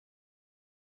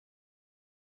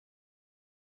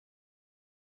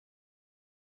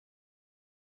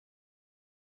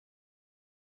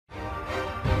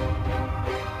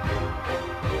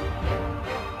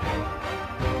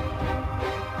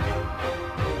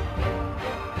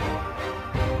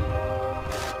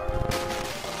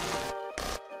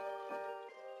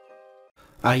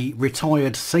A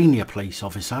retired senior police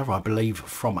officer, I believe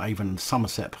from Avon and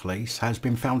Somerset Police, has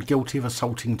been found guilty of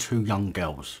assaulting 2 young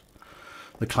girls.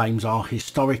 The claims are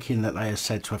historic in that they are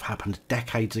said to have happened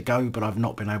decades ago, but I've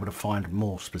not been able to find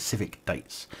more specific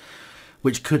dates,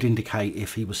 which could indicate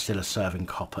if he was still a serving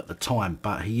cop at the time.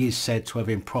 But he is said to have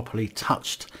improperly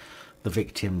touched the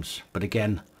victims, but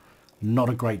again, not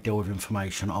a great deal of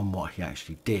information on what he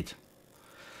actually did.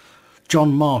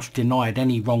 John Marsh denied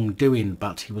any wrongdoing,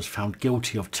 but he was found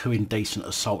guilty of 2 indecent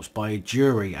assaults by a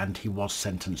jury, and he was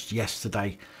sentenced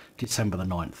yesterday, December the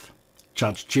 9th.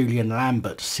 Judge Julian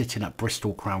Lambert, sitting at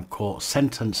Bristol Crown Court,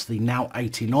 sentenced the now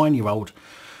 89-year-old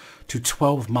to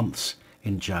 12 months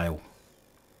in jail.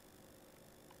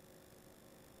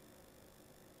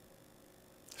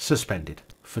 Suspended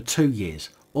for 2 years,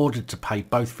 ordered to pay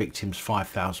both victims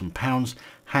 £5,000,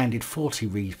 handed 40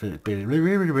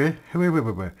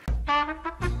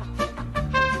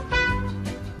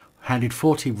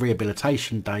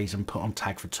 rehabilitation days and put on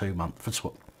tag for 2 months.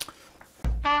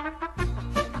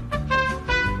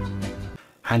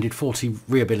 Handed 40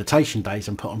 rehabilitation days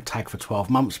and put on tag for 12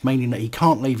 months, meaning that he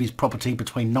can't leave his property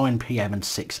between 9 PM and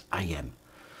 6 AM.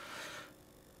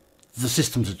 The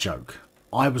system's a joke.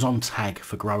 I was on tag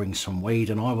for growing some weed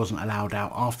and I wasn't allowed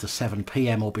out after 7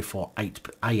 PM or before 8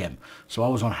 AM. So I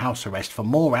was on house arrest for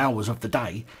more hours of the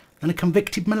day than a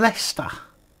convicted molester.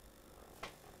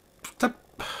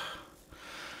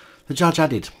 The judge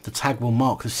added, the tag will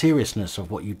mark the seriousness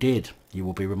of what you did. You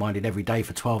will be reminded every day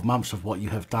for 12 months of what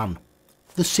you have done.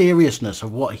 The seriousness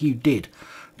of what you did,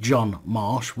 John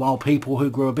Marsh, while people who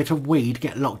grew a bit of weed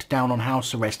get locked down on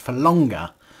house arrest for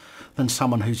longer than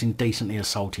someone who's indecently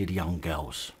assaulted young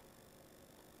girls.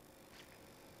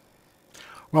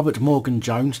 Robert Morgan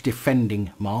Jones,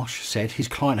 defending Marsh, said his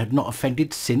client had not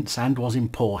offended since and was in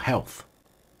poor health.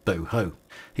 Boo-hoo.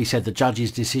 He said the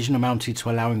judge's decision amounted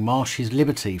to allowing Marsh his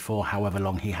liberty for however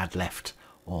long he had left,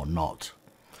 or not.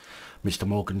 Mr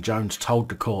Morgan Jones told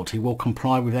the court he will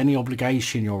comply with any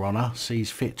obligation Your Honour sees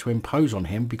fit to impose on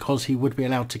him because he would be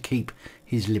allowed to keep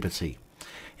his liberty.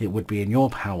 It would be in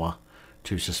your power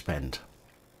to suspend.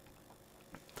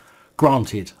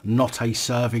 Granted, not a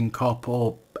serving cop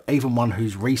or even one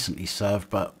who's recently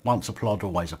served, but once a plod,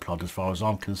 always a plod as far as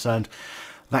I'm concerned.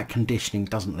 That conditioning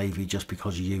doesn't leave you just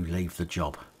because you leave the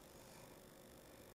job.